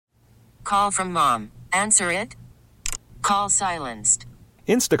Call from mom. Answer it. Call silenced.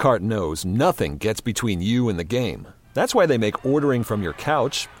 Instacart knows nothing gets between you and the game. That's why they make ordering from your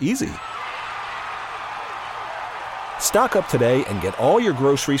couch easy. Stock up today and get all your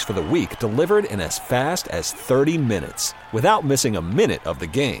groceries for the week delivered in as fast as 30 minutes without missing a minute of the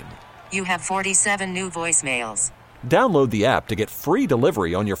game. You have 47 new voicemails. Download the app to get free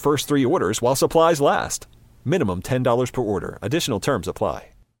delivery on your first 3 orders while supplies last. Minimum $10 per order. Additional terms apply.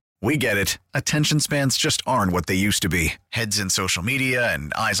 We get it. Attention spans just aren't what they used to be. Heads in social media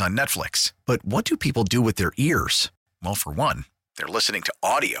and eyes on Netflix. But what do people do with their ears? Well, for one, they're listening to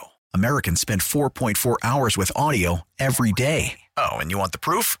audio. Americans spend 4.4 hours with audio every day. Oh, and you want the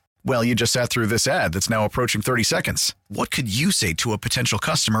proof? Well, you just sat through this ad that's now approaching 30 seconds. What could you say to a potential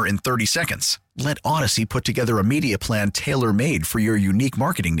customer in 30 seconds? Let Odyssey put together a media plan tailor-made for your unique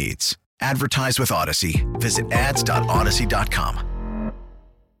marketing needs. Advertise with Odyssey. Visit ads.odyssey.com.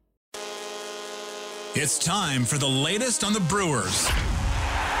 It's time for the latest on the Brewers,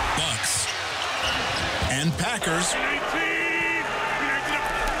 Bucks, and Packers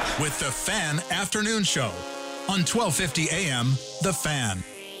with the Fan Afternoon Show on 1250 AM, The Fan.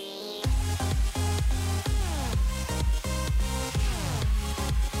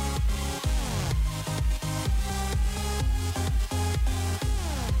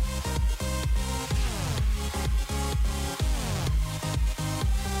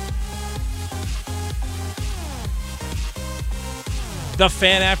 The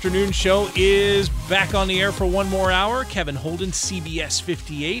Fan Afternoon Show is back on the air for one more hour. Kevin Holden, CBS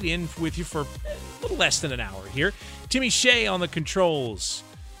 58, in with you for a little less than an hour here. Timmy Shea on the controls,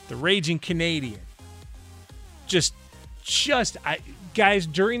 the raging Canadian. Guys,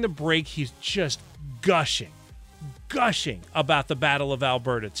 during the break, he's just gushing about the Battle of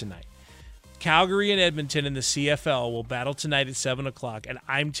Alberta tonight. Calgary and Edmonton in the CFL will battle tonight at 7 o'clock, and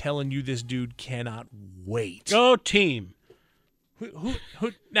I'm telling you, this dude cannot wait. Go team.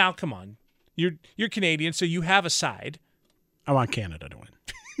 Who? Now, come on. You're Canadian, so you have a side. I want Canada to win.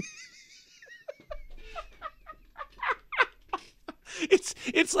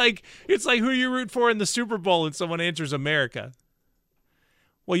 It's like who you root for in the Super Bowl and someone answers America.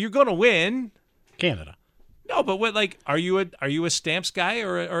 Well, you're going to win. Canada. No, but what? Like, are you a Stamps guy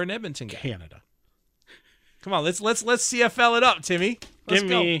or an Edmonton guy? Canada. Come on, let's CFL it up, Timmy.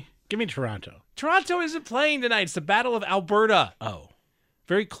 Give me Toronto. Toronto isn't playing tonight. It's the Battle of Alberta. Oh.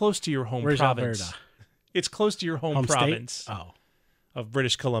 Very close to your home Where's province. Alberta? It's close to your home province. State? Oh. Of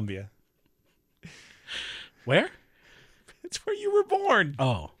British Columbia. Where? It's where you were born.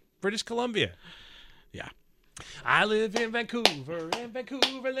 Oh. British Columbia. Yeah. I live in Vancouver, and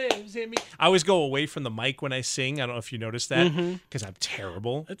Vancouver lives in me. I always go away from the mic when I sing. I don't know if you noticed that, because I'm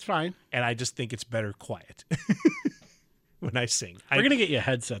terrible. It's fine. And I just think it's better quiet when I sing. We're going to get you a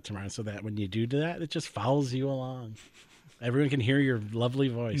headset tomorrow so that when you do that, it just follows you along. Everyone can hear your lovely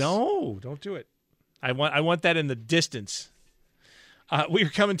voice. No, don't do it. I want that in the distance. We are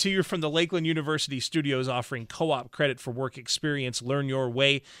coming to you from the Lakeland University studios, offering co-op credit for work experience. Learn your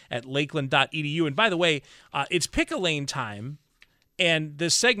way at lakeland.edu. And by the way, it's Pick-A-Lane time, and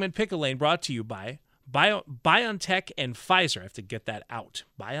this segment, Pick-A-Lane, brought to you by BioNTech and Pfizer. I have to get that out.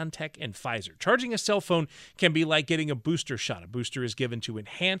 BioNTech and Pfizer. Charging a cell phone can be like getting a booster shot. A booster is given to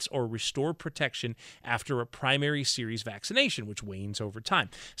enhance or restore protection after a primary series vaccination, which wanes over time.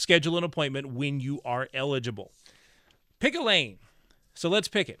 Schedule an appointment when you are eligible. Pick-A-Lane. So let's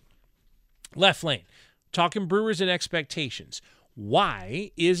pick it. Left lane. Talking Brewers and expectations.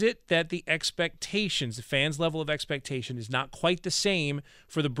 Why is it that the expectations, the fans' level of expectation, is not quite the same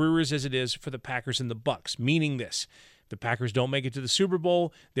for the Brewers as it is for the Packers and the Bucks? Meaning this: the Packers don't make it to the Super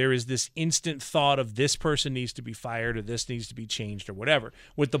Bowl, there is this instant thought of this person needs to be fired or this needs to be changed or whatever.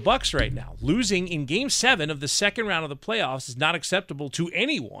 With the Bucks right now, losing in Game 7 of the second round of the playoffs is not acceptable to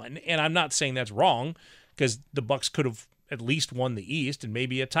anyone, and I'm not saying that's wrong, because the Bucks could have at least won the East and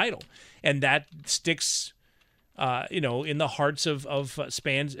maybe a title. And that sticks, in the hearts of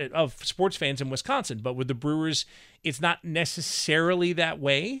sports fans in Wisconsin. But with the Brewers, it's not necessarily that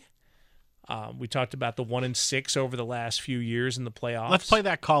way. We talked about the 1-6 over the last few years in the playoffs. Let's play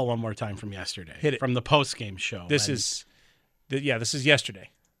that call one more time from yesterday. Hit it. From the post-game show. This is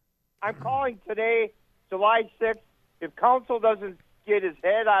yesterday. I'm calling today, July 6th. If Council doesn't get his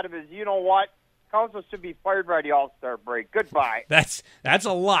head out of his you-know-what, Council should be fired by the All-Star break. Goodbye. That's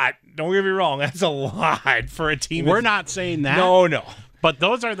a lot. Don't get me wrong. That's a lot for a team. We're not saying that. No. But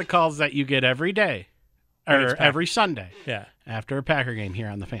those are the calls that you get every day or every Sunday. Yeah. After a Packer game here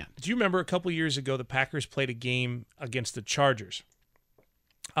on the Fan. Do you remember a couple years ago the Packers played a game against the Chargers?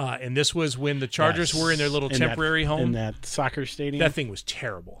 And this was when the Chargers were in their little temporary home. In that soccer stadium. That thing was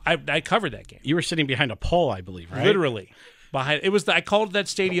terrible. I covered that game. You were sitting behind a pole, I believe, right? Literally. Behind. It was. I called that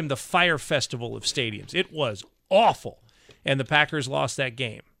stadium the Fire Festival of stadiums. It was awful. And the Packers lost that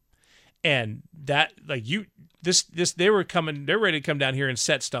game. And that, like, they were ready to come down here and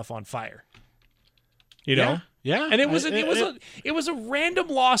set stuff on fire. You know? Yeah. And it was a random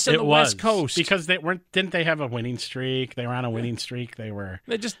loss on the West Coast. Because didn't they have a winning streak? They were on a winning streak. They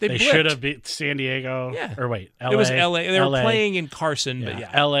blipped. should have beat San Diego. Yeah. Or wait, LA. It was LA. They were playing in Carson, but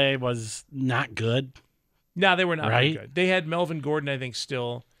yeah. LA was not good. No, they were not very Right? good. They had Melvin Gordon, I think,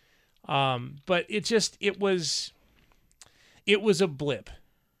 still. But it was a blip,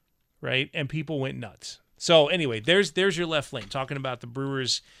 right? And people went nuts. So anyway, there's your left lane, talking about the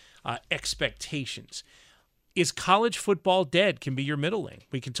Brewers' expectations. Is college football dead? Can be your middle lane.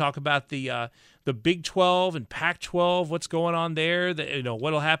 We can talk about the Big 12 and Pac-12, what's going on there,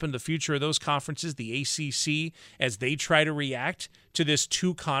 what'll happen in the future of those conferences, the ACC, as they try to react to this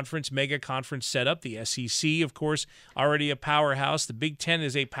two-conference, mega-conference setup. The SEC, of course, already a powerhouse. The Big 10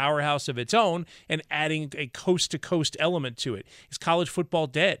 is a powerhouse of its own, and adding a coast-to-coast element to it. Is college football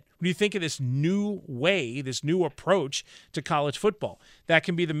dead? What do you think of this new way, this new approach to college football? That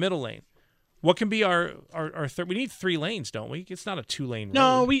can be the middle lane. What can be our third? We need 3 lanes, don't we? It's not a 2-lane road.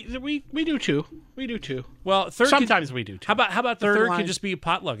 No, we do 2. We do 2. Well, sometimes we do 2. How about the third line can just be a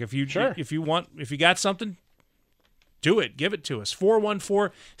potluck? If you Sure. if you got something, do it. Give it to us.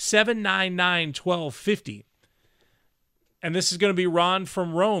 414-799-1250. And this is going to be Ron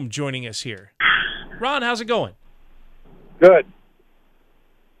from Rome joining us here. Ron, how's it going? Good.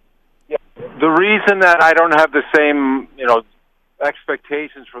 Yeah. The reason that I don't have the same,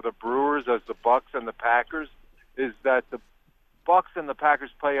 expectations for the Brewers as the Bucks and the Packers is that the Bucks and the Packers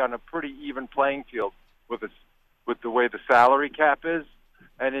play on a pretty even playing field with the way the salary cap is.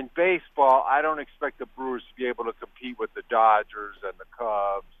 And in baseball, I don't expect the Brewers to be able to compete with the Dodgers and the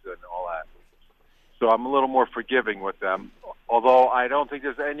Cubs and all that. So I'm a little more forgiving with them, although I don't think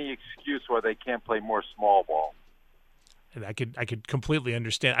there's any excuse why they can't play more small ball. And I could completely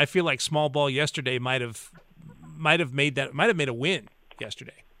understand. I feel like small ball yesterday might have made a win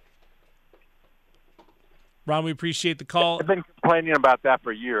yesterday. Ron, we appreciate the call. I've been complaining about that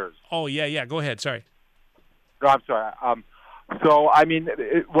for years. Oh yeah. Go ahead. Sorry. No, I'm sorry.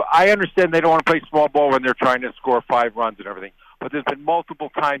 I understand they don't want to play small ball when they're trying to score 5 runs and everything. But there's been multiple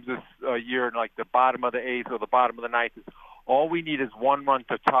times this year in like the bottom of the 8th or the bottom of the 9th. All we need is 1 run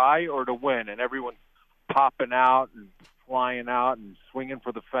to tie or to win, and everyone's popping out and flying out and swinging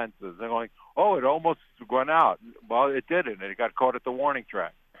for the fences. They're going, oh, it almost went out. Well, it didn't. It got caught at the warning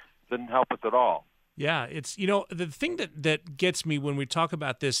track. Didn't help us at all. Yeah, it's the thing that gets me when we talk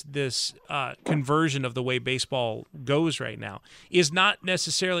about this conversion of the way baseball goes right now is not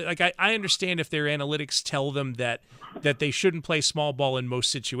necessarily like I understand if their analytics tell them that they shouldn't play small ball in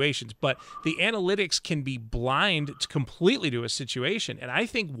most situations, but the analytics can be blind completely to a situation. And I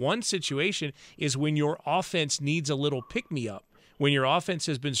think one situation is when your offense needs a little pick-me-up. When your offense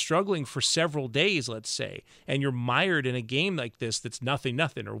has been struggling for several days, let's say, and you're mired in a game like this that's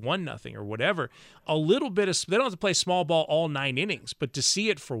 0-0 or 1-0 or whatever, a little bit of – they don't have to play small ball all 9 innings, but to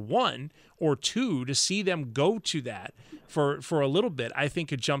see it for 1 or 2, to see them go to that for a little bit, I think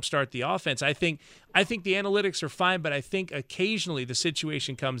could jumpstart the offense. I think the analytics are fine, but I think occasionally the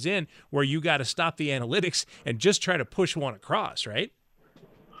situation comes in where you got to stop the analytics and just try to push one across, right?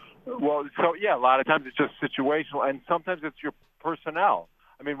 Well, so, yeah, a lot of times it's just situational, and sometimes it's your personnel.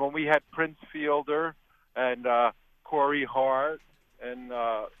 I mean, when we had Prince Fielder and Corey Hart and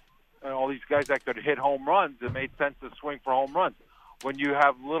all these guys that could hit home runs, it made sense to swing for home runs. When you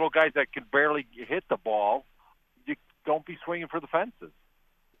have little guys that can barely hit the ball, you don't be swinging for the fences.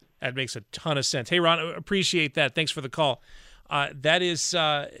 That makes a ton of sense. Hey, Ron, appreciate that. Thanks for the call. That is,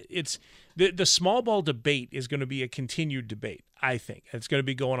 it's the small ball debate is going to be a continued debate, I think. It's going to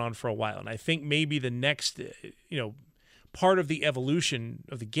be going on for a while. And I think maybe the next, part of the evolution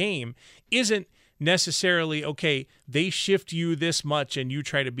of the game isn't necessarily, okay, they shift you this much and you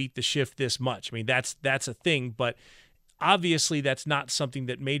try to beat the shift this much. I mean, that's a thing, but obviously that's not something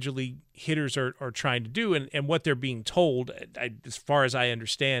that major league hitters are trying to do. And what they're being told, as far as I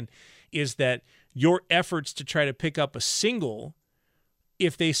understand, is that your efforts to try to pick up a single,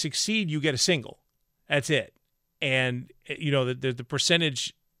 if they succeed, you get a single. That's it. And, the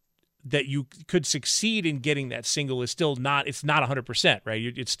percentage that you could succeed in getting that single is still not 100%,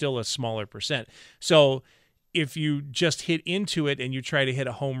 right? It's still a smaller percent. So if you just hit into it and you try to hit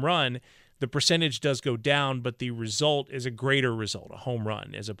a home run, the percentage does go down, but the result is a greater result, a home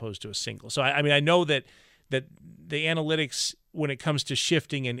run, as opposed to a single. So, I know that that the analytics, when it comes to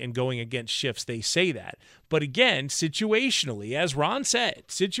shifting and going against shifts, they say that. But again, situationally, as Ron said,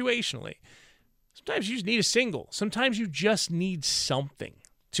 situationally, sometimes you just need a single. Sometimes you just need something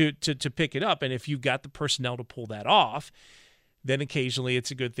to pick it up. And if you've got the personnel to pull that off, then occasionally it's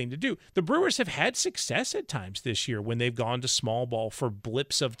a good thing to do. The Brewers have had success at times this year when they've gone to small ball for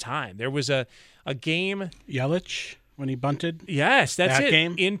blips of time. There was a game. Yelich, when he bunted? Yes, that's that it.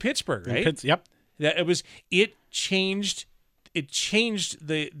 Game? In Pittsburgh, right? Yep. It changed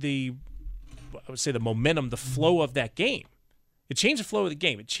the I would say the momentum, the flow of that game. It changed the flow of the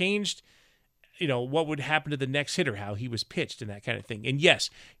game. It changed, what would happen to the next hitter, how he was pitched and that kind of thing. And yes,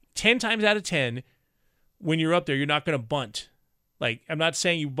 10 times out of 10, when you're up there, you're not going to bunt. Like, I'm not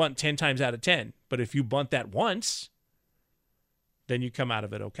saying you bunt 10 times out of 10, but if you bunt that once, then you come out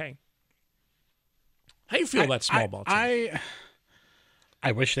of it okay. How do you feel about small ball teams?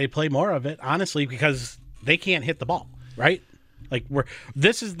 I wish they play more of it, honestly, because they can't hit the ball, right? Like,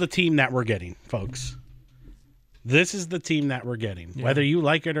 this is the team that we're getting, folks. This is the team that we're getting, whether you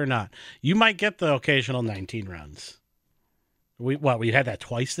like it or not. You might get the occasional 19 runs. We had that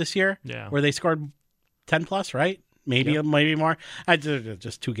twice this year, where they scored 10 plus, right? Maybe more.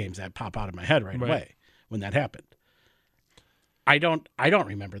 Just 2 games that pop out of my head right away when that happened. I don't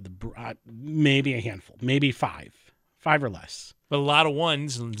remember maybe a handful, maybe 5 or less. But a lot of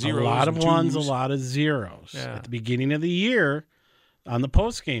ones and zeros. A lot of and ones, twos. a lot of zeros. Yeah. At the beginning of the year, on the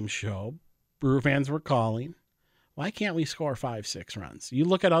post-game show, Brewer fans were calling, why can't we score 5-6 runs? You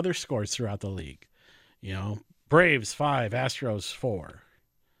look at other scores throughout the league. Braves 5, Astros 4,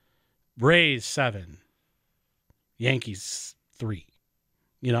 Rays 7, Yankees 3,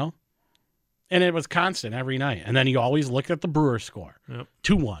 And it was constant every night. And then you always look at the Brewers score.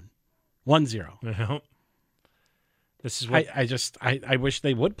 2-1, 1-0. Yep. This is what I wish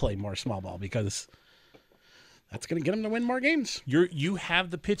they would play more small ball, because that's going to get them to win more games. You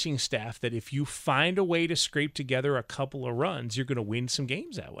have the pitching staff that if you find a way to scrape together a couple of runs, you're going to win some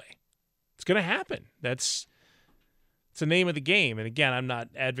games that way. It's going to happen. It's the name of the game. And again, I'm not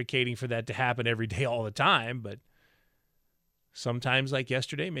advocating for that to happen every day all the time, but sometimes, like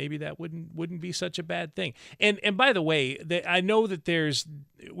yesterday, maybe that wouldn't be such a bad thing. And by the way, I know that there's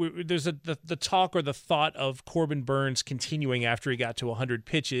the talk or the thought of Corbin Burns continuing after he got to 100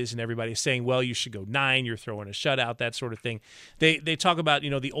 pitches, and everybody's saying, well, you should go 9, you're throwing a shutout, that sort of thing. They talk about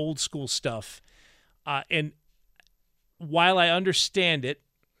the old school stuff, and while I understand it,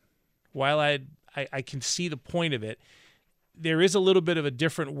 while I can see the point of it, there is a little bit of a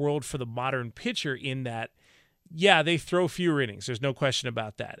different world for the modern pitcher in that. Yeah, they throw fewer innings. There's no question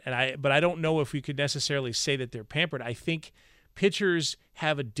about that. But I don't know if we could necessarily say that they're pampered. I think pitchers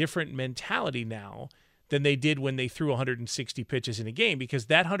have a different mentality now than they did when they threw 160 pitches in a game, because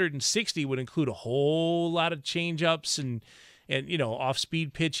that 160 would include a whole lot of change-ups and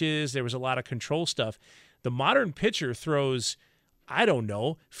off-speed pitches. There was a lot of control stuff. The modern pitcher throws,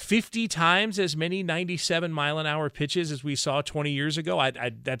 50 times as many 97-mile-an-hour pitches as we saw 20 years ago.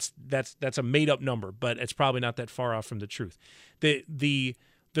 That's a made-up number, but it's probably not that far off from the truth. The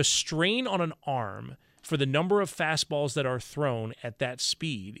strain on an arm for the number of fastballs that are thrown at that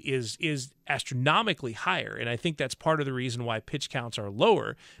speed is astronomically higher, and I think that's part of the reason why pitch counts are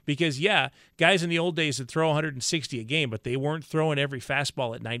lower, because, guys in the old days would throw 160 a game, but they weren't throwing every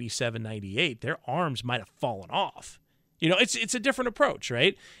fastball at 97, 98. Their arms might have fallen off. It's a different approach,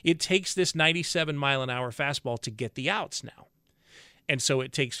 right? It takes this 97-mile-an-hour fastball to get the outs now. And so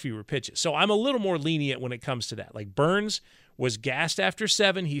it takes fewer pitches. So I'm a little more lenient when it comes to that. Like, Burns was gassed after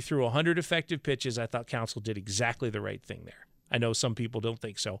 7. He threw 100 effective pitches. I thought Council did exactly the right thing there. I know some people don't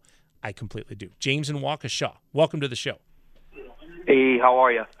think so. I completely do. James in Waukesha, welcome to the show. Hey, how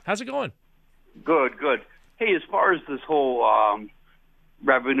are you? How's it going? Good. Hey, as far as this whole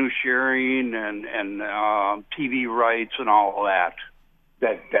revenue sharing and TV rights and all of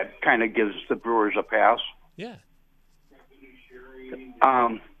that kind of gives the Brewers a pass. Yeah.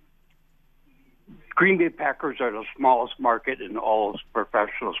 Green Bay Packers are the smallest market in all of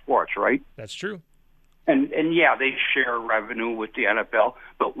professional sports, right? That's true. And they share revenue with the NFL,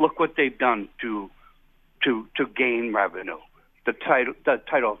 but look what they've done to gain revenue. The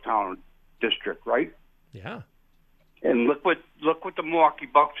title town district, right? Yeah. And look what the Milwaukee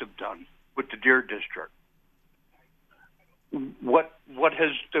Bucks have done with the Deer District. What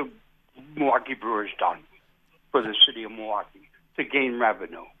has the Milwaukee Brewers done for the city of Milwaukee to gain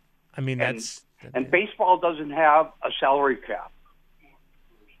revenue? I mean, and baseball doesn't have a salary cap.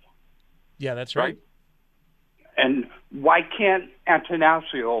 Yeah, that's right. And why can't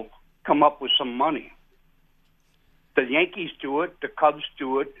Antanasio come up with some money? The Yankees do it. The Cubs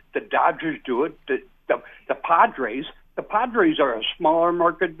do it. The Dodgers do it. the Padres. The Padres are a smaller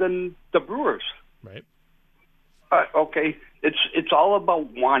market than the Brewers. Right. Okay, it's all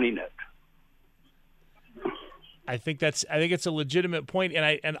about wanting it. I think it's a legitimate point,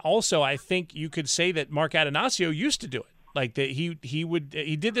 and also I think you could say that Mark Atanasio used to do it. Like that he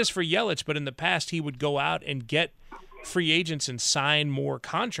did this for Yelich, but in the past he would go out and get free agents and sign more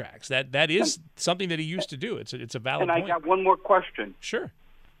contracts. That is something that he used to do. It's a valid point. And I got one more question. Sure.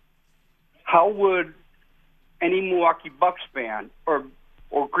 How would any Milwaukee Bucks fan or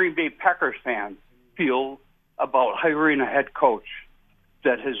Green Bay Packers fan feel about hiring a head coach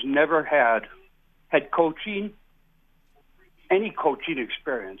that has never had head coaching, any coaching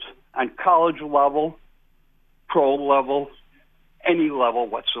experience on college level, pro level, any level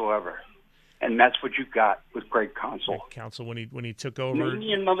whatsoever? And that's what you got with Greg Counsell. Counsell, when he took over,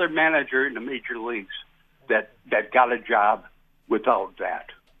 maybe another manager in the major leagues that got a job without that.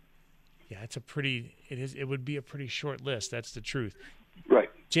 Yeah, it would be a pretty short list. That's the truth. Right.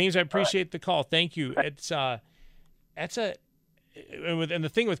 James, I appreciate the call. Thank you. And the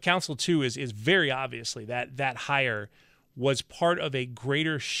thing with Counsell too is very obviously that hire was part of a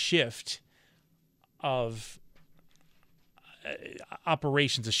greater shift of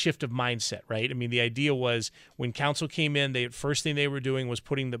operations, a shift of mindset, right? I mean, the idea was when Counsell came in, the first thing they were doing was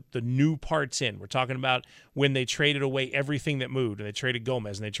putting the new parts in. We're talking about when they traded away everything that moved, and they traded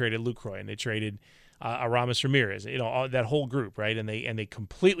Gomez, and they traded Lucroy, and they traded Aramis Ramirez, that whole group, right? And they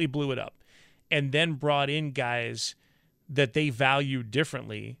completely blew it up, and then brought in guys that they valued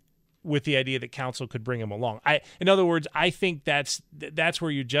differently, with the idea that Counsell could bring him along. In other words, I think that's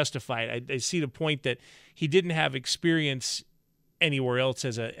where you justify it. I see the point that he didn't have experience anywhere else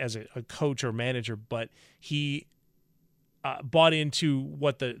as a coach or manager, but he bought into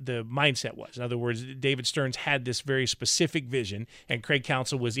what the mindset was. In other words, David Stearns had this very specific vision, and Craig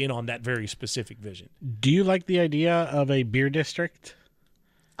Counsell was in on that very specific vision. Do you like the idea of a beer district?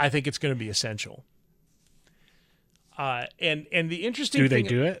 I think it's going to be essential. And the interesting thing... Do they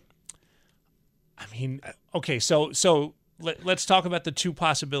do it? I mean, okay, so let's talk about the two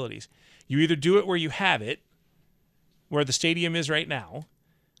possibilities. You either do it where you have it, where the stadium is right now,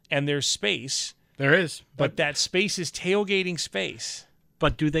 and there's space. There is. But that space is tailgating space.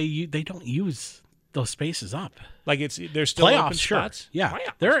 But do they don't use those spaces up. Like there's still playoffs, open sure. spots? Yeah.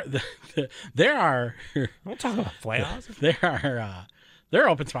 Playoffs. There are Don't talk about playoffs. There are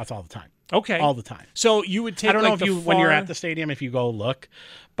open spots all the time. Okay. All the time. So you would take I don't know if when you're at the stadium, if you go look,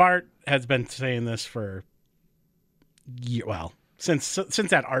 Bart has been saying this for since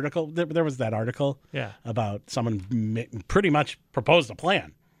that article. There was that article about someone pretty much proposed a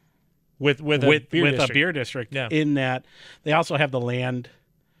plan with a beer district in that they also have the land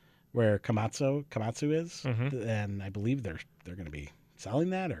where Komatsu is, and I believe they're going to be selling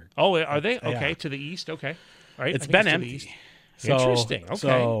that. Or are they? Okay, yeah. To the east. Okay, all right. It's been empty. So, interesting. Okay.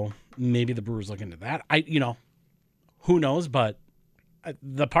 So maybe the Brewers look into that. Who knows? But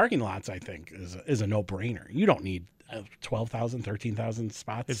the parking lots, I think, is a no-brainer. You don't need 12,000, 13,000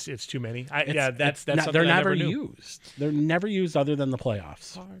 spots. It's too many. That's something they're I never never knew. used. They're never used other than the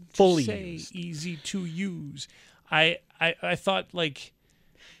playoffs. Hard to Fully say, used. easy to use. I thought like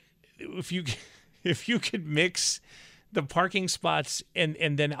if you could mix the parking spots and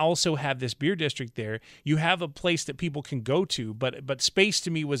then also have this beer district there, you have a place that people can go to, but space to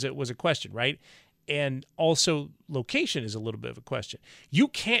me was a question, right? And also location is a little bit of a question. You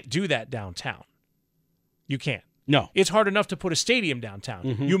can't do that downtown. You can't. No. It's hard enough to put a stadium downtown.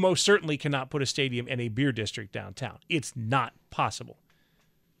 Mm-hmm. You most certainly cannot put a stadium and a beer district downtown. It's not possible.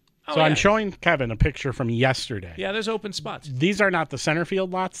 I'm showing Kevin a picture from yesterday. Yeah, there's open spots. These are not the center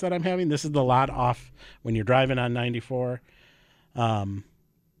field lots that I'm having. This is the lot off when you're driving on 94,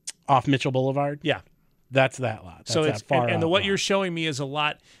 off Mitchell Boulevard. Yeah. That's that lot. That's so that far and out what lot. you're showing me is a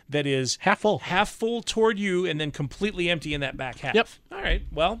lot that is half full toward you and then completely empty in that back half. Yep. All right.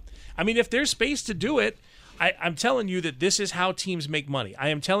 Well, I mean, if there's space to do it, I'm telling you that this is how teams make money. I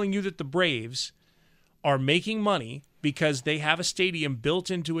am telling you that the Braves are making money because they have a stadium built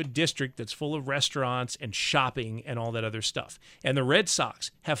into a district that's full of restaurants and shopping and all that other stuff. And the Red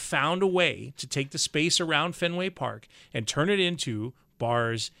Sox have found a way to take the space around Fenway Park and turn it into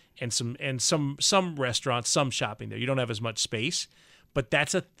bars and some restaurants, some shopping there. You don't have as much space, but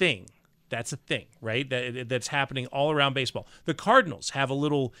that's a thing. That's a thing, right? That's happening all around baseball. The Cardinals have a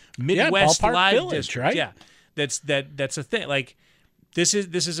little Midwest Live Village, district, right? Yeah, that's a thing. Like this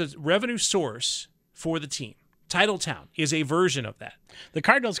is a revenue source for the team. Titletown is a version of that. The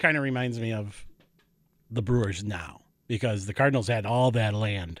Cardinals kind of reminds me of the Brewers now because the Cardinals had all that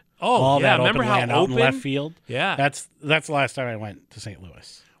land. Oh, all yeah. that Remember open how land open? out in left field? Yeah. That's the last time I went to St.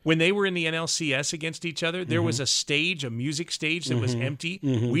 Louis. When they were in the NLCS against each other, there was a stage, a music stage that was empty.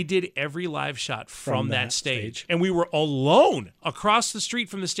 We did every live shot from that stage. And we were alone across the street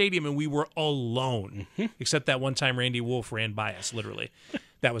from the stadium, and we were alone. Except that one time Randy Wolf ran by us, literally.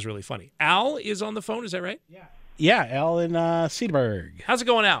 That was really funny. Al is on the phone, is that right? Yeah, Al in Cedarburg. How's it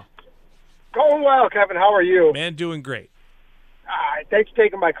going, Al? Going well, Kevin. How are you? Man, doing great. Thanks for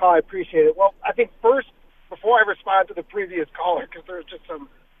taking my call. I appreciate it. Well, I think first, before I respond to the previous caller, because there's just some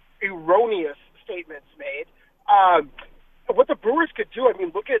erroneous statements made, what the Brewers could do, I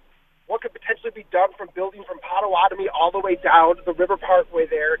mean, look at what could potentially be done from building from Potawatomi all the way down to the River Parkway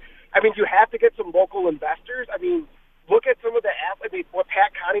there. I mean, you have to get some local investors. I mean, look at some of what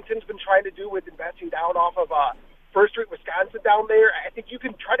Pat Connington's been trying to do with investing down off of First Street, Wisconsin down there. I think you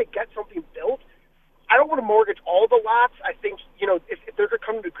can try to get something built. I don't want to mortgage all the lots. I think, if they're going to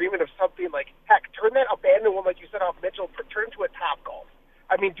come to an agreement of something like, heck, turn that abandoned one, like you said, off Mitchell, turn it to a Top Golf.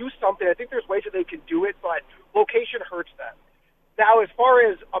 I mean, do something. I think there's ways that they can do it, but location hurts them. Now, as far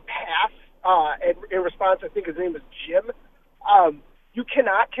as a pass, and in response, I think his name is Jim, you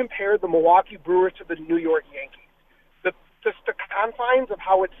cannot compare the Milwaukee Brewers to the New York Yankees. The confines of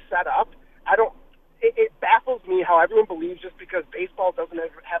how it's set up, it baffles me how everyone believes just because baseball doesn't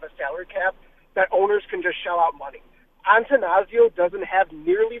have a salary cap that owners can just shell out money. Antanasio doesn't have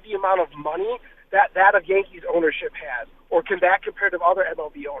nearly the amount of money that of Yankees ownership has, or can that compare to other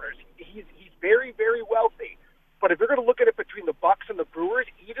MLB owners. He's very, very wealthy. But if you're going to look at it between the Bucks and the Brewers,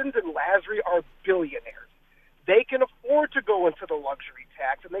 Edens and Lasry are billionaires. They can afford to go into the luxury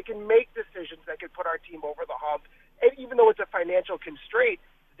tax, and they can make decisions that can put our team over the hump. And even though it's a financial constraint,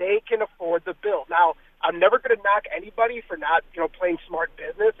 they can afford the bill. Now, I'm never going to knock anybody for not, playing smart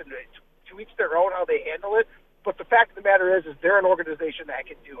business, and to each their own how they handle it. But the fact of the matter is they're an organization that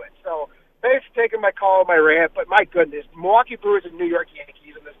can do it. So thanks for taking my call and my rant, but my goodness, Milwaukee Brewers and New York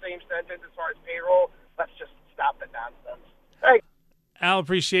Yankees in the same sentence as far as payroll, let's just stop the nonsense. Thanks. Al,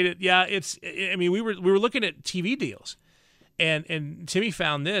 appreciate it. Yeah, we were looking at TV deals, and Timmy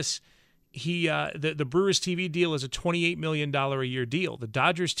found this. The Brewers TV deal is a $28 million a year deal. The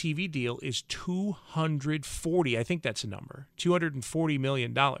Dodgers TV deal is $240. I think that's a number. $240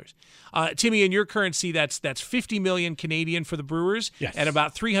 million. Timmy, in your currency, that's 50 million Canadian for the Brewers, yes, and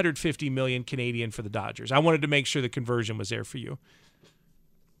about 350 million Canadian for the Dodgers. I wanted to make sure the conversion was there for you.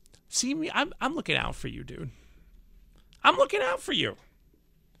 See me, I'm looking out for you, dude. I'm looking out for you.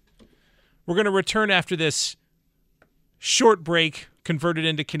 We're going to return after this short break, converted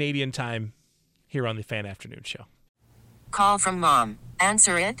into Canadian time, here on the Fan Afternoon Show. Call from mom.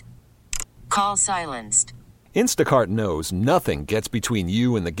 Answer it. Call silenced. Instacart knows nothing gets between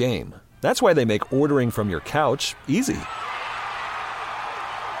you and the game. That's why they make ordering from your couch easy.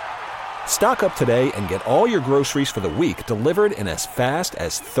 Stock up today and get all your groceries for the week delivered in as fast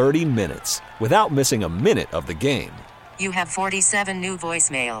as 30 minutes without missing a minute of the game. You have 47 new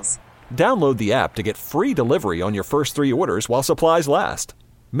voicemails. Download the app to get free delivery on your first 3 orders while supplies last.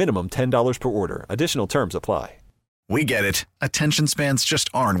 Minimum $10 per order. Additional terms apply. We get it. Attention spans just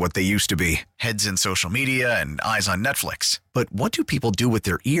aren't what they used to be. Heads in social media and eyes on Netflix. But what do people do with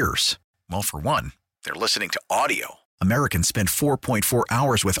their ears? Well, for one, they're listening to audio. Americans spend 4.4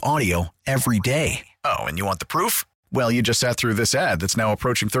 hours with audio every day. Oh, and you want the proof? Well, you just sat through this ad that's now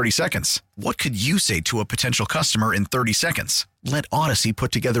approaching 30 seconds. What could you say to a potential customer in 30 seconds? Let Odyssey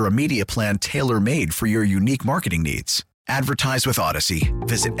put together a media plan tailor-made for your unique marketing needs. Advertise with Odyssey.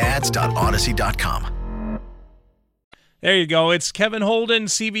 Visit ads.odyssey.com. There you go. It's Kevin Holden,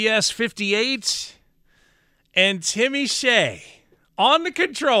 CBS 58, and Timmy Shea on the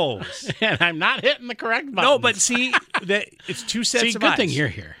controls. And I'm not hitting the correct button. No, but see, it's two sets of good eyes. Thing you're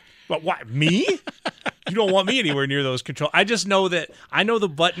here. But what, me? You don't want me anywhere near those controls. I just know that I know the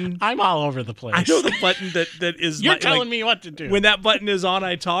button. I'm all over the place. I know the button that is. You're telling me what to do. When that button is on,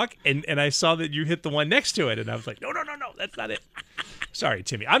 I talk, and I saw that you hit the one next to it, and I was like, no, that's not it. Sorry,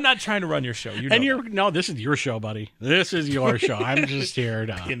 Timmy. I'm not trying to run your show. This is your show, buddy. This is your show. I'm just here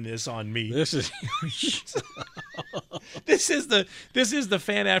to pin this on me. This is your show. This is the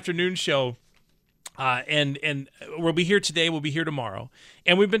Fan Afternoon Show. And we'll be here today, we'll be here tomorrow.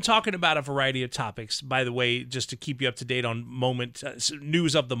 And we've been talking about a variety of topics, by the way, just to keep you up to date on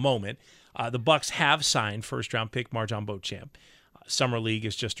news of the moment. The Bucks have signed first-round pick Marjon Beauchamp. Summer League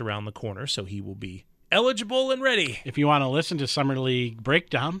is just around the corner, so he will be eligible and ready. If you want to listen to Summer League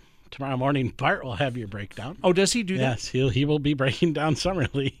Breakdown, tomorrow morning Bart will have your breakdown. Oh, does he do that? Yes, he will be breaking down Summer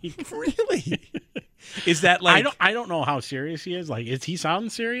League. Really? Is that like... I don't know how serious he is. Like, is he sounding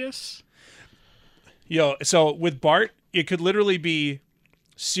serious? So with Bart, it could literally be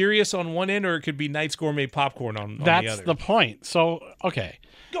serious on one end, or it could be Knight's Gourmet Popcorn on the other. That's the point. So, okay.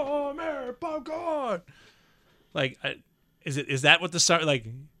 Gourmet Popcorn. Like, is that what the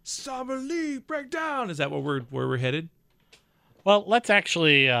Summer League breakdown? Is that where we're headed? Well, let's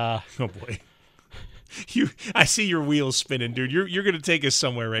actually. Oh boy. I see your wheels spinning, dude. You're going to take us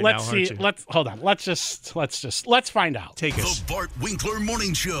somewhere now, aren't you? Hold on. Let's find out. Take us. The Bart Winkler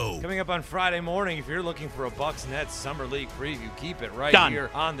Morning Show. Coming up on Friday morning, if you're looking for a Bucks Nets Summer League preview, keep it right Done. here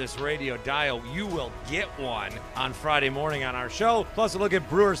on this radio dial. You will get one on Friday morning on our show. Plus, a look at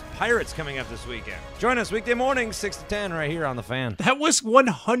Brewers Pirates coming up this weekend. Join us weekday morning, 6 to 10, right here on The Fan. That was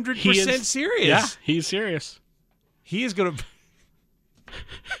 100% serious. Yeah, he's serious. He is going to.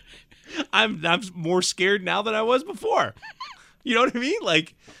 I'm more scared now than I was before. You know what I mean?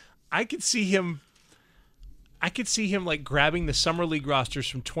 Like, I could see him like grabbing the Summer League rosters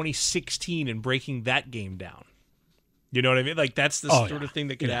from 2016 and breaking that game down. You know what I mean? Like, that's the sort of thing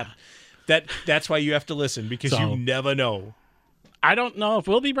that could happen. That's why you have to listen, because you never know. I don't know if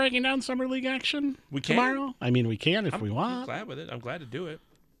we'll be breaking down Summer League action tomorrow. I mean, we can if we want. I'm glad with it. I'm glad to do it.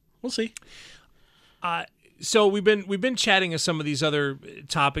 We'll see. So we've been chatting of some of these other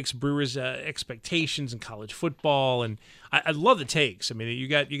topics, Brewers' expectations in college football, and I love the takes. I mean, you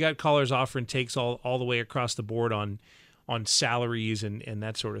got callers offering takes all the way across the board on salaries and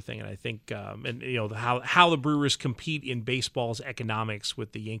that sort of thing. And I think and you know how the Brewers compete in baseball's economics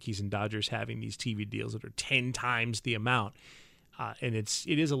with the Yankees and Dodgers having these TV deals that are 10 times the amount, and it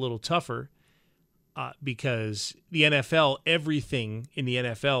is a little tougher because the NFL, everything in the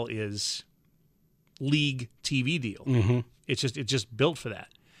NFL is league TV deal. Mm-hmm. It's just built for that.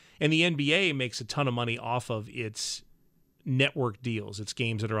 And the NBA makes a ton of money off of its network deals. It's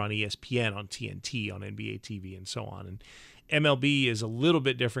games that are on ESPN, on TNT, on NBA TV, and so on. And MLB is a little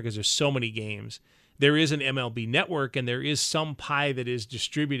bit different because there's so many games. There is an MLB network, and there is some pie that is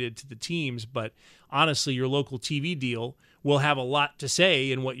distributed to the teams, but honestly, your local TV deal will have a lot to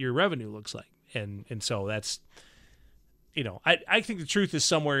say in what your revenue looks like. And so that's, I think the truth is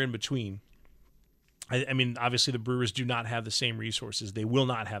somewhere in between. I mean, obviously the Brewers do not have the same resources. They will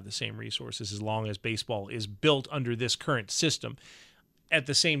not have the same resources as long as baseball is built under this current system. At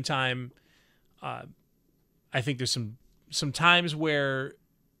the same time, I think there's some times where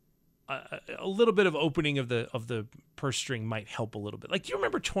a little bit of opening of the purse string might help a little bit. Like, you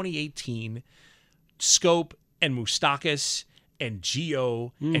remember 2018, Scope and Moustakas and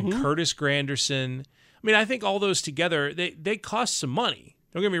Gio and Curtis Granderson. I mean, I think all those together, they cost some money.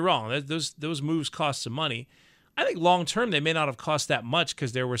 Don't get me wrong; those moves cost some money. I think long term they may not have cost that much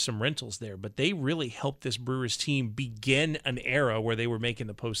because there were some rentals there, but they really helped this Brewers team begin an era where they were making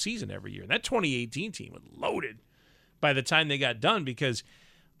the postseason every year. And that 2018 team was loaded by the time they got done because,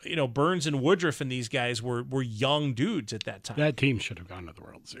 Burns and Woodruff and these guys were young dudes at that time. That team should have gone to the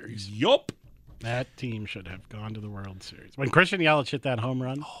World Series. Yup. That team should have gone to the World Series. When Christian Yelich hit that home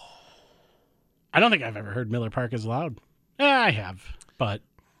run, I don't think I've ever heard Miller Park as loud. I have. But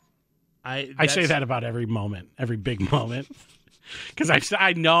I say that about every moment, every big moment, because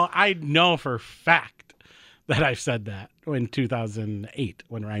I know for a fact that I've said that in 2008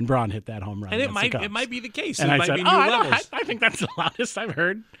 when Ryan Braun hit that home run. And it might be the case. And it I might said, be new levels. I think that's the loudest I've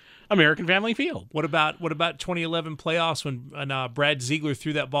heard American Family Field. What about 2011 playoffs when Brad Ziegler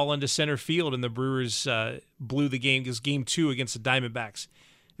threw that ball into center field and the Brewers blew the game? Because Game 2 against the Diamondbacks.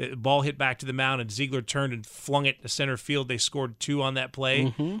 The ball hit back to the mound, and Ziegler turned and flung it to center field. They scored 2 on that play.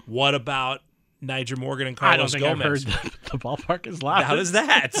 Mm-hmm. What about Nyjer Morgan and Carlos Gomez? I don't think I've heard the ballpark is loud. How is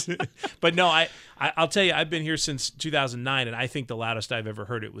that? But no, I'll tell you, I've been here since 2009, and I think the loudest I've ever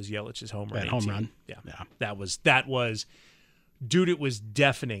heard it was Yelich's home run. That home run? Yeah. That was, dude, it was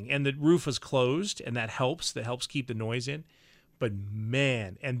deafening. And the roof was closed, and that helps. That helps keep the noise in. But,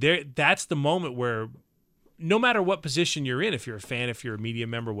 man, that's the moment where no matter what position you're in, if you're a fan, if you're a media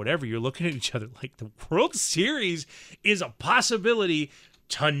member, whatever, you're looking at each other like the World Series is a possibility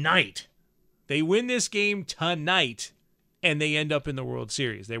tonight. They win this game tonight, and they end up in the World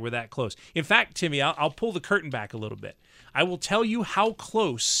Series. They were that close. In fact, Timmy, I'll pull the curtain back a little bit. I will tell you how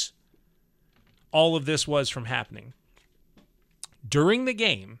close all of this was from happening. During the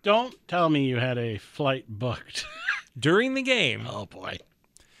game. Don't tell me you had a flight booked. During the game. Oh, boy.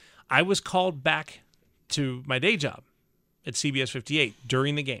 I was called back to my day job at CBS 58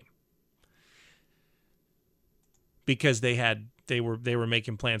 during the game because they were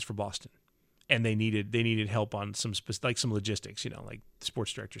making plans for Boston and they needed help on some logistics, like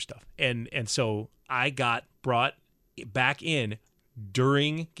sports director stuff. And so I got brought back in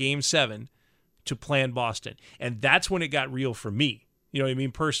during Game 7 to plan Boston. And that's when it got real for me. You know what I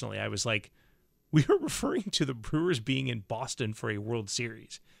mean? Personally, I was like, we were referring to the Brewers being in Boston for a World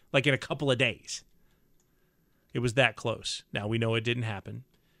Series, like in a couple of days. It was that close. Now, we know it didn't happen,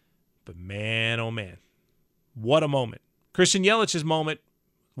 but man, oh man, what a moment. Christian Yelich's moment,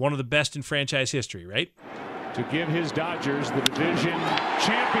 one of the best in franchise history, right? To give his Dodgers the division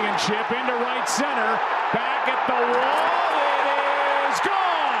championship into right center. Back at the wall. It is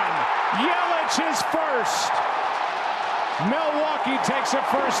gone. Yelich is first. Milwaukee takes a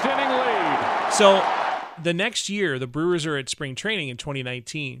first-inning lead. So the next year, the Brewers are at spring training in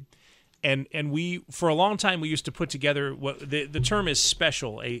 2019. And we, for a long time, we used to put together what the term is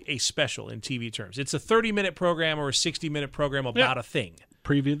special, a special in TV terms. It's a 30-minute program or a 60-minute program about a thing.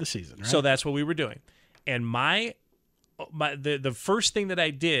 Preview the season, right? So that's what we were doing. And the first thing that I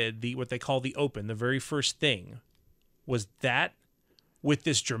did, what they call the open, the very first thing, was that with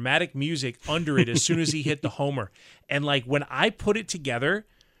this dramatic music under it as soon as he hit the homer. And like when I put it together,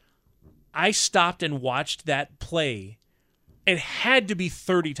 I stopped and watched that play. It had to be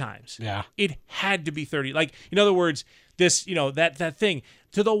 30 times. Yeah. It had to be 30. Like, in other words, this, that thing,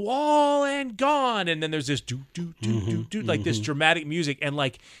 to the wall and gone. And then there's this like this dramatic music. And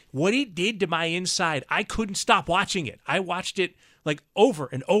like what it did to my inside, I couldn't stop watching it. I watched it like over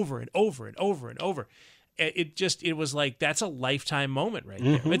and over and over and over and over. It was like, that's a lifetime moment right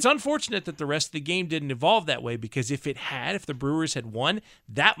there. It's unfortunate that the rest of the game didn't evolve that way, because if the Brewers had won,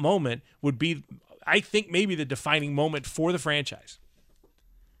 that moment would be, I think, maybe the defining moment for the franchise.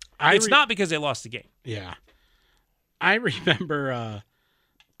 It's not because they lost the game. Yeah. I remember,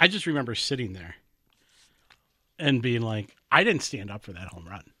 I just remember sitting there and being like, I didn't stand up for that home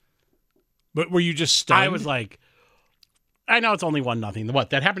run. But were you just stunned? I was like, I know it's only 1-0. What?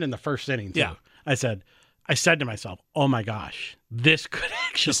 That happened in the first inning, too. Yeah. I said to myself, oh my gosh, this could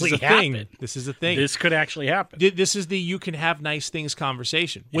actually happen. This is a thing. This could actually happen. This is the you can have nice things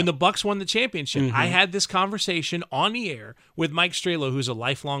conversation. When the Bucks won the championship, I had this conversation on the air with Mike Strelo, who's a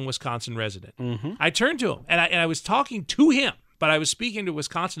lifelong Wisconsin resident. I turned to him, and I was talking to him, but I was speaking to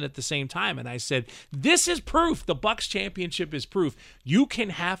Wisconsin at the same time, and I said, this is proof. The Bucks championship is proof. You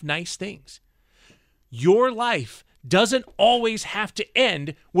can have nice things. Your life doesn't always have to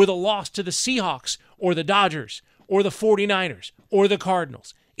end with a loss to the Seahawks or the Dodgers or the 49ers or the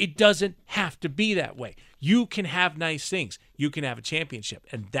Cardinals. It doesn't have to be that way. You can have nice things. You can have a championship.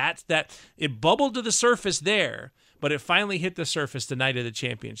 And that's that. It bubbled to the surface there, but it finally hit the surface the night of the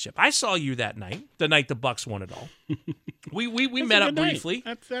championship. I saw you that night, the night the Bucks won it all. We met up briefly.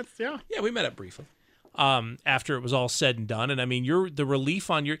 Yeah, we met up briefly. After it was all said and done. And I mean, the relief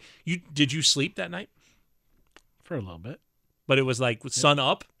on did you sleep that night? For a little bit. But it was like sun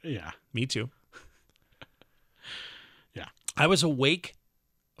up? Yeah. Me too. Yeah. I was awake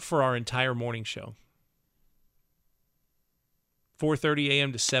for our entire morning show. 4:30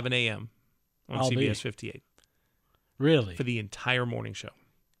 a.m. to 7 a.m. on CBS 58. Really? For the entire morning show.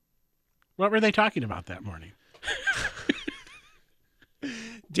 What were they talking about that morning?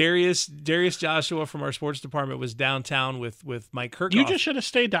 Darius Joshua from our sports department was downtown with Mike Kirkhoff. You just should have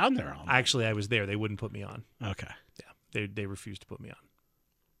stayed down there all night. Actually, I was there. They wouldn't put me on. Okay. Yeah, they refused to put me on.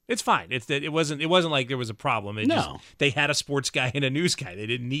 It's fine. It wasn't like there was a problem. They had a sports guy and a news guy. They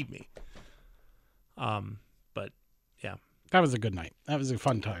didn't need me. But yeah, that was a good night. That was a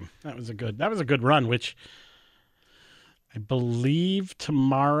fun time. That was a good run. Which I believe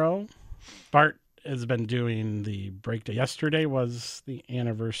tomorrow, Bart has been doing the breakdown. Yesterday was the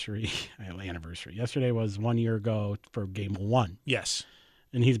anniversary. Yesterday was 1 year ago for game 1. Yes.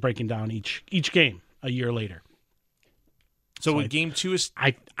 And he's breaking down each game a year later. So game 2 is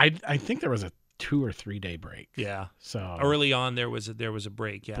I think there was a 2 or 3 day break. Yeah. So early on there was a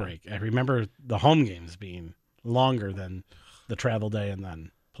break, yeah. I remember the home games being longer than the travel day and then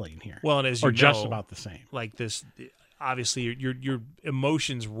playing here. Well, and as or just about the same. Like this, obviously your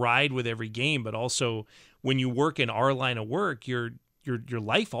emotions ride with every game, but also when you work in our line of work, your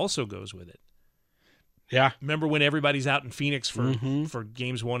life also goes with it. Yeah. Remember when everybody's out in Phoenix for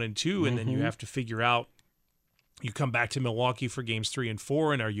games 1 and 2, and then you have to figure out, you come back to Milwaukee for games 3 and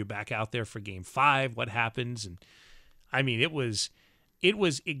 4, and are you back out there for game 5? What happens? And I mean, it was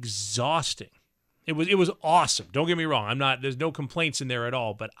exhausting. It was awesome. Don't get me wrong. There's no complaints in there at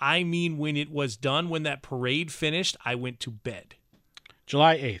all. But I mean, when it was done, when that parade finished, I went to bed.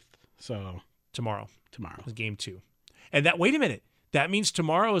 July 8th. So tomorrow was game 2. And wait a minute. That means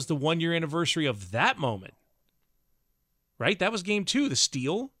tomorrow is the 1 year anniversary of that moment. Right? That was game 2, the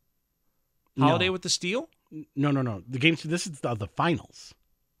steal. Holiday with the steal? No. The game 2, this is the finals.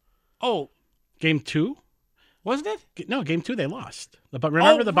 Oh. Game 2? Wasn't it? No, game 2 they lost. But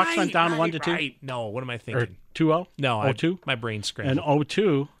remember the Bucks went down 1-2? Right. No, what am I thinking? Or 2-0? No, 0-2? My brain's scrambled. And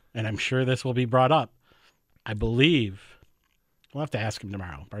 0-2, and I'm sure this will be brought up. I believe we'll have to ask him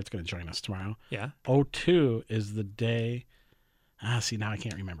tomorrow. Bart's going to join us tomorrow. Yeah. 02 is the day. See, now I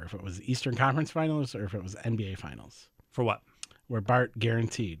can't remember if it was Eastern Conference Finals or if it was NBA Finals. For what? Where Bart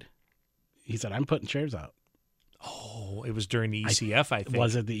guaranteed. He said, I'm putting chairs out. Oh, it was during the ECF, I think.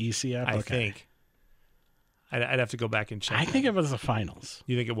 Was it the ECF? I think. I'd have to go back and check. I think it was the finals.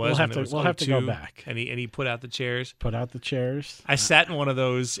 You think it was? We'll have to go back. And he put out the chairs. Put out the chairs. I sat in one of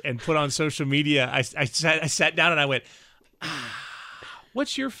those and put on social media. I sat down and I went,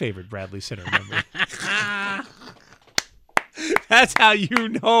 what's your favorite Bradley Center memory? That's how you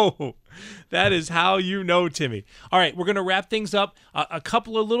know. That is how you know, Timmy. All right, we're going to wrap things up. A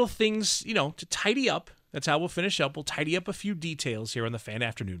couple of little things, to tidy up. That's how we'll finish up. We'll tidy up a few details here on the Fan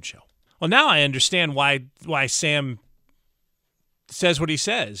Afternoon Show. Well, now I understand why Sam says what he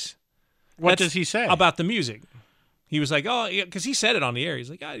says. What does he say? About the music. He was like, oh, yeah, because he said it on the air. He's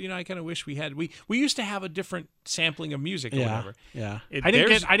like, I kind of wish we had. We used to have a different sampling of music or whatever. Yeah. I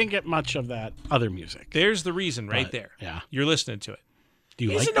didn't get much of that other music. There's the reason right there. Yeah. You're listening to it. Do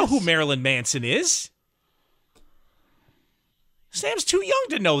you he doesn't like know who Marilyn Manson is. Sam's too young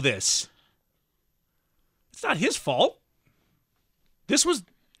to know this. It's not his fault. This was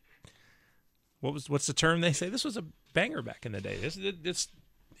what's the term they say? This was a banger back in the day. This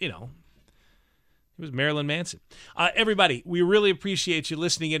it was Marilyn Manson. Everybody, we really appreciate you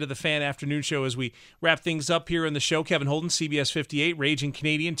listening into the Fan Afternoon Show as we wrap things up here in the show. Kevin Holden, CBS 58, Raging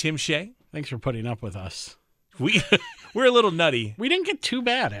Canadian, Tim Shea. Thanks for putting up with us. We're a little nutty. We didn't get too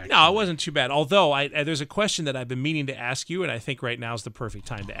bad, actually. No, it wasn't too bad. Although there's a question that I've been meaning to ask you, and I think right now is the perfect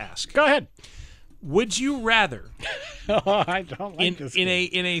time to ask. Go ahead. Would you rather? I don't like this.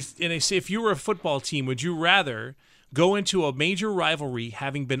 If you were a football team, would you rather go into a major rivalry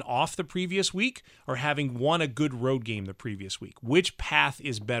having been off the previous week or having won a good road game the previous week? Which path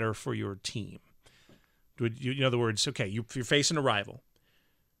is better for your team? In other words, okay, you're facing a rival.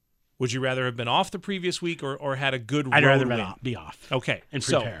 Would you rather have been off the previous week or had a good road win? I'd rather be off. Okay. And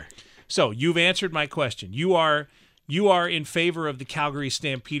prepare. So you've answered my question. You are in favor of the Calgary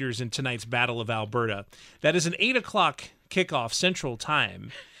Stampeders in tonight's Battle of Alberta. That is an 8 o'clock kickoff Central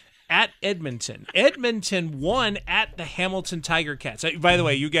Time at Edmonton. Edmonton won at the Hamilton Tiger Cats. By the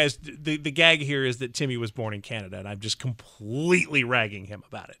way, you guys, the gag here is that Timmy was born in Canada, and I'm just completely ragging him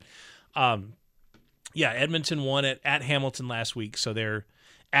about it. Edmonton won at Hamilton last week, so they're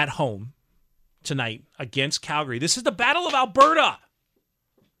at home tonight against Calgary. This is the Battle of Alberta.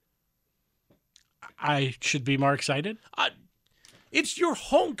 I should be more excited. It's your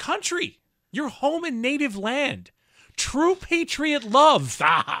home country, your home and native land. True patriot love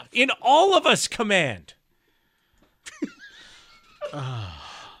in all of us command.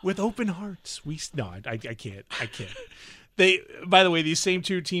 With open hearts, I can't. By the way, these same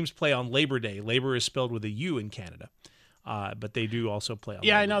two teams play on Labor Day. Labor is spelled with a U in Canada, but they do also play on.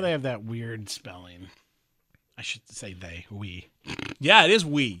 Yeah, Labor I know Day. they have that weird spelling. I should say we. Yeah, it is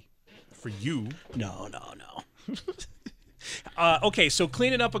we. For you. No. Okay, so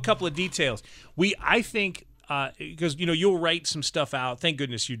cleaning up a couple of details. I think, because, you'll write some stuff out. Thank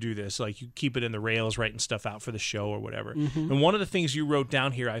goodness you do this. Like, you keep it in the rails, writing stuff out for the show or whatever. Mm-hmm. And one of the things you wrote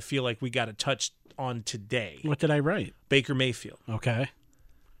down here, I feel like we got to touch on today. What did I write? Baker Mayfield. Okay.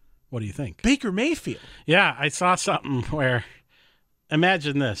 What do you think? Baker Mayfield. Yeah, I saw something where,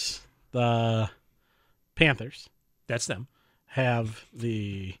 imagine this. The Panthers. That's them. Have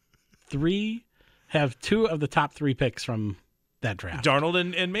two of the top 3 picks from that draft. Darnold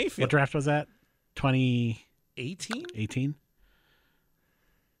and Mayfield. What draft was that? 2018? 18?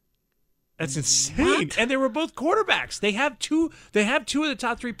 That's insane. What? And they were both quarterbacks. They have two of the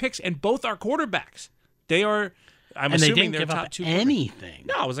top 3 picks, and both are quarterbacks. They are. I'm assuming they're top 2. Anything.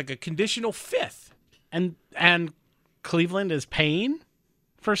 No, it was like a conditional 5th. And Cleveland is paying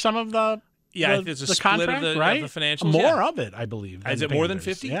for some of the. Yeah, it's a the split contract, of the right? financials. More of it, I believe. Is it more than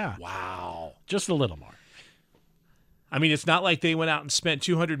 50? Yeah. Wow. Just a little more. I mean, it's not like they went out and spent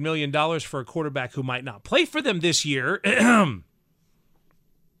 $200 million for a quarterback who might not play for them this year.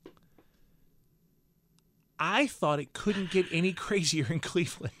 I thought it couldn't get any crazier in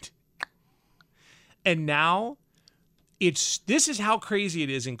Cleveland. And now this is how crazy it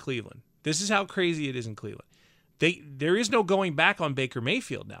is in Cleveland. There is no going back on Baker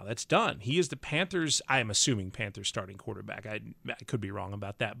Mayfield now. That's done. He is the Panthers, I am assuming Panthers starting quarterback. I could be wrong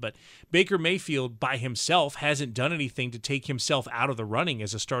about that. But Baker Mayfield by himself hasn't done anything to take himself out of the running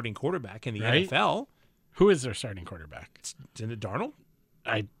as a starting quarterback in the NFL. Who is their starting quarterback? Isn't it Darnold?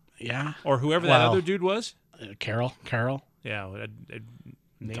 Yeah. Or whoever that other dude was? Carroll. Yeah.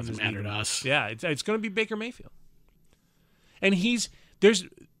 Doesn't matter to us. Yeah, it's going to be Baker Mayfield. And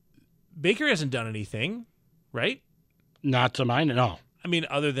Baker hasn't done anything, right? Not to mine, no. I mean,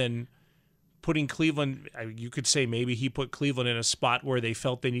 other than putting Cleveland, you could say maybe he put Cleveland in a spot where they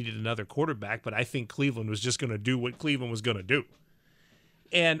felt they needed another quarterback, but I think Cleveland was just going to do what Cleveland was going to do.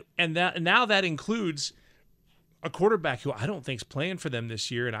 And now that includes a quarterback who I don't think is playing for them this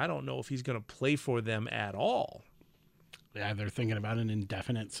year, and I don't know if he's going to play for them at all. Yeah, they're thinking about an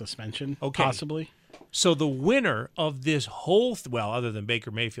indefinite suspension, okay. Possibly. So the winner of this whole, other than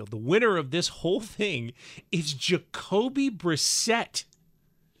Baker Mayfield, the winner of this whole thing is Jacoby Brissett.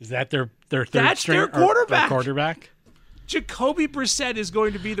 Is that their third That's string their quarterback. Quarterback? Jacoby Brissett is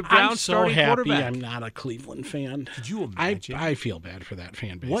going to be the Browns starting quarterback. I'm not a Cleveland fan. Could you imagine? I feel bad for that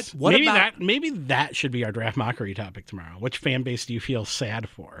fan base. What maybe that should be our draft mockery topic tomorrow. Which fan base do you feel sad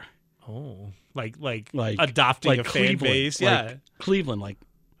for? Oh, like adopting a fan base, yeah. Cleveland, like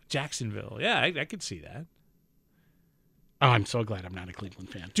Jacksonville, yeah, I could see that. Oh, I'm so glad I'm not a Cleveland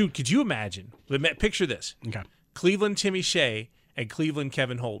fan, dude. Could you imagine? Picture this: okay, Cleveland Timmy Shea and Cleveland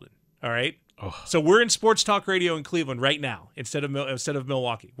Kevin Holden. All right. Oh. So we're in sports talk radio in Cleveland right now instead of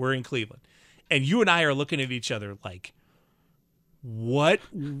Milwaukee. We're in Cleveland, and you and I are looking at each other like, what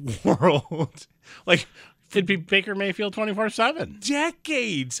world? Like. It'd be Baker Mayfield 24/7.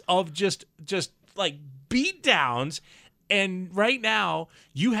 Decades of just like beat downs. And right now,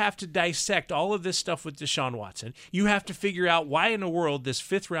 you have to dissect all of this stuff with Deshaun Watson. You have to figure out why in the world this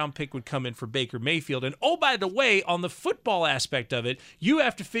 5th-round pick would come in for Baker Mayfield. And oh, by the way, on the football aspect of it, you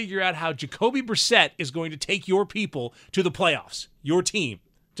have to figure out how Jacoby Brissett is going to take your people to the playoffs, your team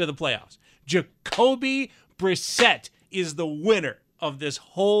to the playoffs. Jacoby Brissett is the winner of this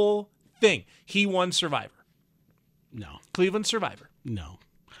whole thing. He won Survivor. No. Cleveland Survivor. No.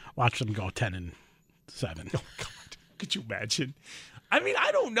 Watch them go 10-7. Oh, God. Could you imagine? I mean,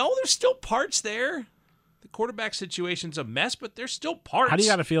 I don't know. There's still parts there. The quarterback situation's a mess, but there's still parts. How do you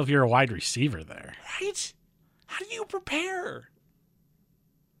got to feel if you're a wide receiver there? Right? How do you prepare?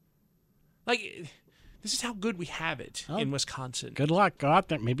 Like, this is how good we have it in Wisconsin. Good luck. Go out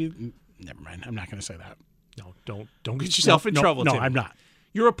there. Maybe. Never mind. I'm not going to say that. No, don't get yourself in trouble, No, Tim. I'm not.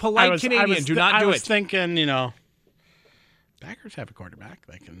 You're a polite Canadian. Do not do it. I was thinking, Packers have a quarterback.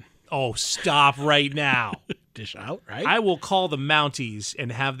 They can. Oh, stop right now. Dish out, right? I will call the Mounties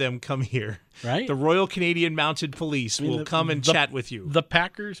and have them come here. Right? The Royal Canadian Mounted Police will come and chat with you. The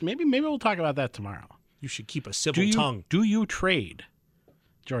Packers, maybe we'll talk about that tomorrow. You should keep a civil tongue. Do you trade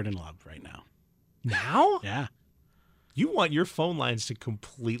Jordan Love right now? Now? Yeah. You want your phone lines to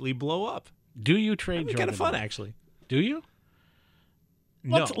completely blow up. Do you trade Jordan kind of fun, Love? actually. Do you?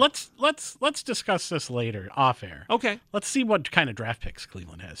 No. Let's discuss this later, off air. Okay. Let's see what kind of draft picks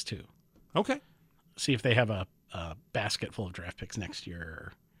Cleveland has too. Okay. See if they have a basket full of draft picks next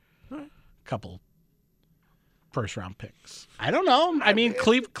year, or a couple first-round picks. I don't know. I mean,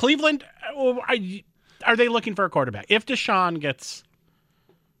 Cleveland, are they looking for a quarterback? If Deshaun gets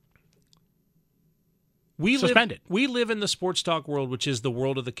suspended. We live in the sports talk world, which is the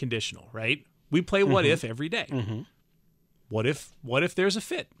world of the conditional, right? We play what if every day. Mm-hmm. What if there's a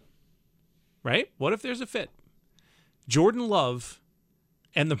fit? Right? What if there's a fit? Jordan Love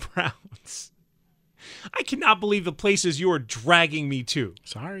and the Browns. I cannot believe the places you are dragging me to.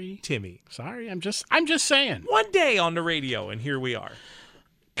 Sorry, Timmy. Sorry, I'm just saying. One day on the radio, and here we are.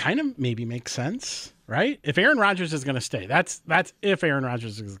 Kind of maybe makes sense, right? If Aaron Rodgers is going to stay, that's if Aaron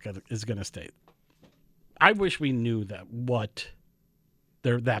Rodgers is going to stay. I wish we knew what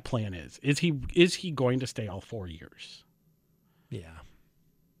that plan is. Is he going to stay all 4 years? Yeah.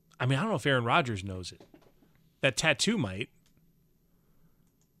 I mean, I don't know if Aaron Rodgers knows it. That tattoo might.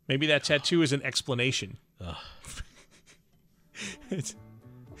 Maybe that tattoo is an explanation.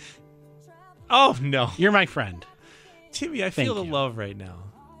 Oh, no. You're my friend. Timmy, I feel the love right now.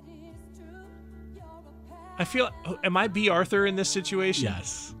 I feel... Am I B. Arthur in this situation?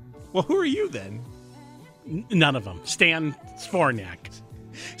 Yes. Well, who are you then? None of them. Stan Sporniak.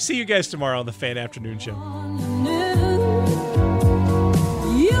 See you guys tomorrow on the Fan Afternoon Show.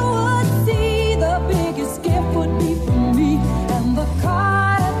 You would see the biggest gift would be from me, and the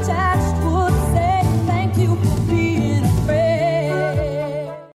card attached would say thank you for being a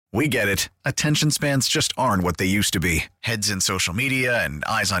friend. We get it. Attention spans just aren't what they used to be. Heads in social media and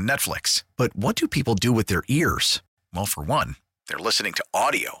eyes on Netflix. But what do people do with their ears? Well, for one, they're listening to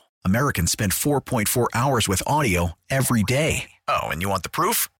audio. Americans spend 4.4 hours with audio every day. Oh, and you want the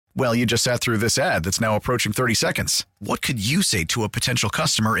proof? Well, you just sat through this ad that's now approaching 30 seconds. What could you say to a potential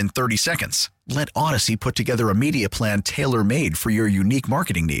customer in 30 seconds? Let Odyssey put together a media plan tailor-made for your unique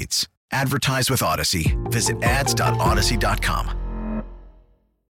marketing needs. Advertise with Odyssey. Visit ads.odyssey.com.